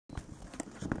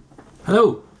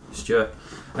Hello, Stuart.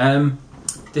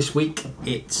 This week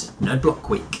it's Nerdblock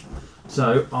week,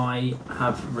 so I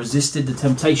have resisted the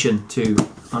temptation to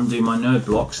undo my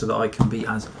Nerdblock so that I can be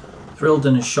as thrilled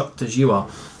and as shocked as you are.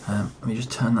 Let me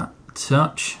just turn that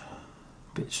touch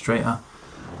a bit straighter.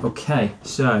 Okay,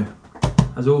 so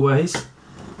as always,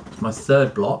 it's my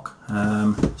third block.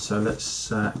 So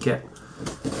let's get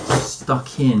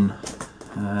stuck in.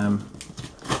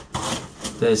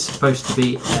 There's supposed to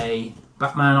be a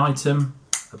Batman item,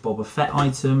 a Boba Fett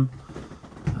item,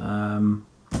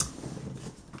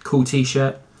 cool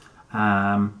t-shirt,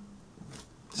 some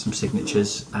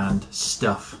signatures and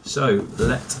stuff. So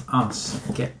let us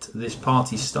get this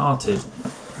party started.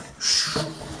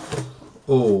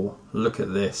 Oh, look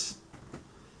at this.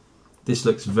 This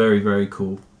looks very, very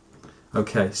cool.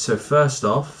 Okay, so first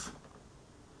off,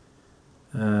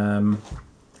 let's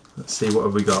see, what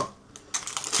have we got?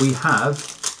 We have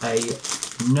a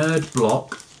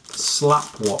Nerdblock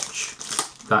slap watch.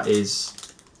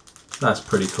 That's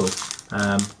pretty cool. Don't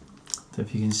know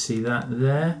if you can see that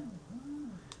there.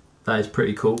 That is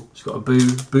pretty cool. It's got a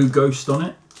boo ghost on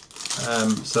it.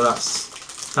 So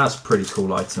that's a pretty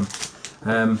cool item.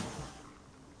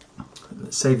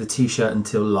 Let's save the t-shirt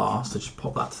until last. I'll just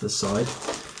pop that to the side.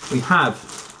 We have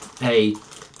a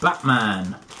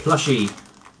Batman plushie.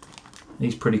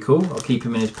 He's pretty cool. I'll keep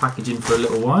him in his packaging for a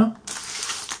little while.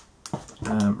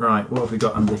 Right, what have we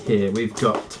got under here? We've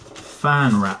got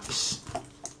fan wraps,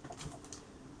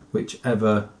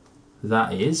 whichever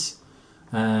that is.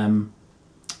 No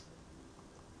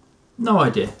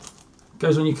idea.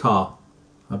 Goes on your car,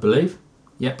 I believe.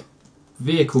 Yep.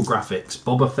 Vehicle graphics,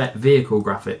 Boba Fett vehicle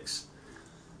graphics.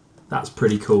 That's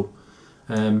pretty cool.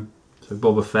 So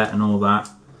Boba Fett and all that.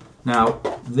 Now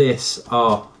this,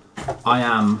 I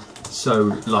am so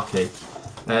lucky.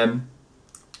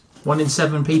 1 in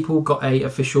 7 people got a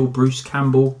official Bruce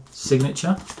Campbell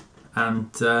signature, and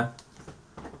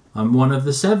I'm one of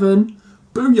the 7.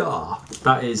 Booyah!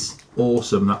 That is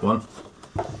awesome, that one.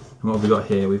 And what have we got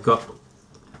here? We've got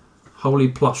Holy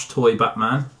Plush Toy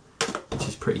Batman, which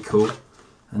is pretty cool,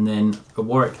 and then a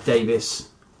Warwick Davis.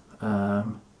 Yeah,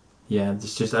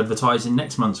 it's just advertising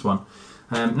next month's one.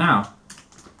 Now,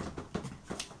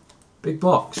 big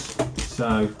box.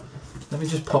 So let me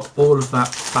just pop all of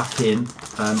that back in.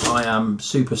 I am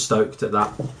super stoked at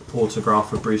that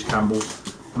autograph of Bruce Campbell.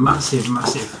 Massive,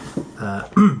 massive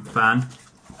fan.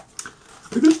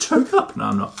 I'm going to choke up. No,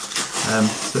 I'm not.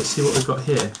 So let's see what we've got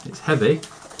here. It's heavy.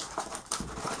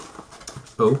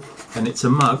 Oh, and it's a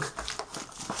mug.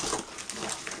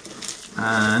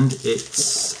 And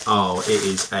it's, it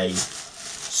is a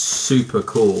super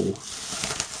cool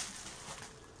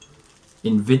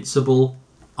Invincible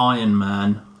Iron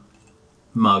Man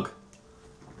mug.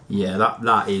 Yeah,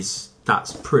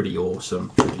 that's pretty awesome,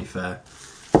 to be fair.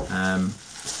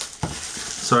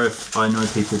 Sorry if I annoy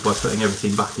people by putting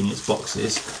everything back in its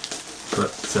boxes,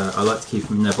 but I like to keep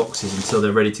them in their boxes until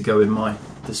they're ready to go in my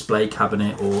display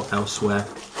cabinet or elsewhere.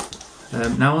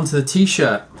 Now onto the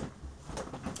t-shirt.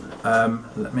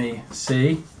 Let me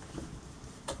see.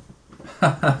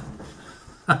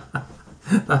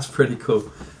 That's pretty cool.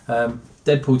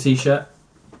 Deadpool t-shirt.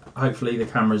 Hopefully the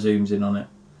camera zooms in on it.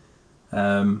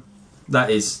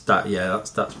 That's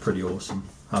pretty awesome.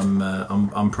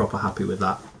 I'm proper happy with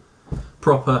that.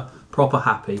 Proper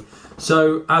happy.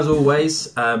 So as always,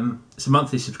 it's a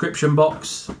monthly subscription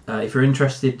box. If you're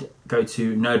interested, go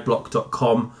to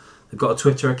nerdblock.com. They've got a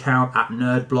Twitter account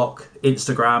 @Nerdblock,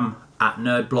 Instagram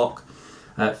 @Nerdblock.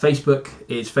 Facebook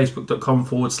is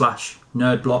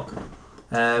facebook.com/Nerdblock.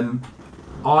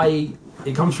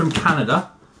 It comes from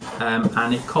Canada,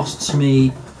 and it costs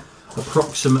me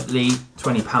approximately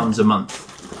 £20 a month.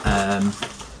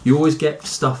 You always get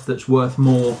stuff that's worth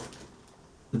more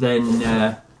than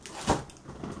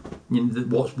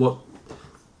what. Let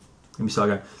me start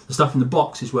again. The stuff in the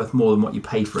box is worth more than what you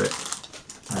pay for it.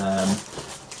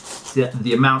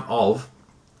 The amount of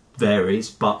varies,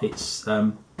 but it's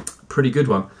a pretty good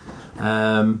one.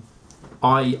 I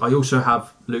also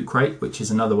have Loot Crate, which is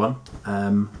another one.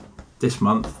 This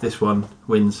month, this one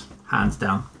wins hands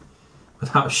down,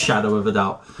 without a shadow of a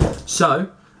doubt. So,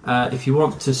 if you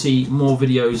want to see more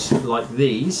videos like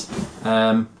these,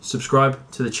 subscribe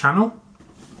to the channel,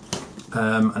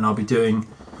 and I'll be doing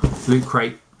Loot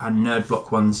Crate and Nerdblock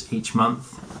ones each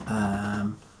month.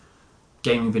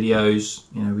 Gaming videos,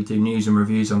 we do news and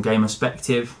reviews on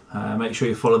Gamerspective. Make sure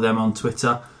you follow them on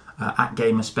Twitter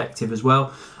 @Gamerspective as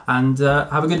well. And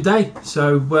have a good day.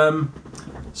 So,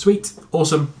 sweet,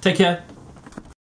 awesome. Take care.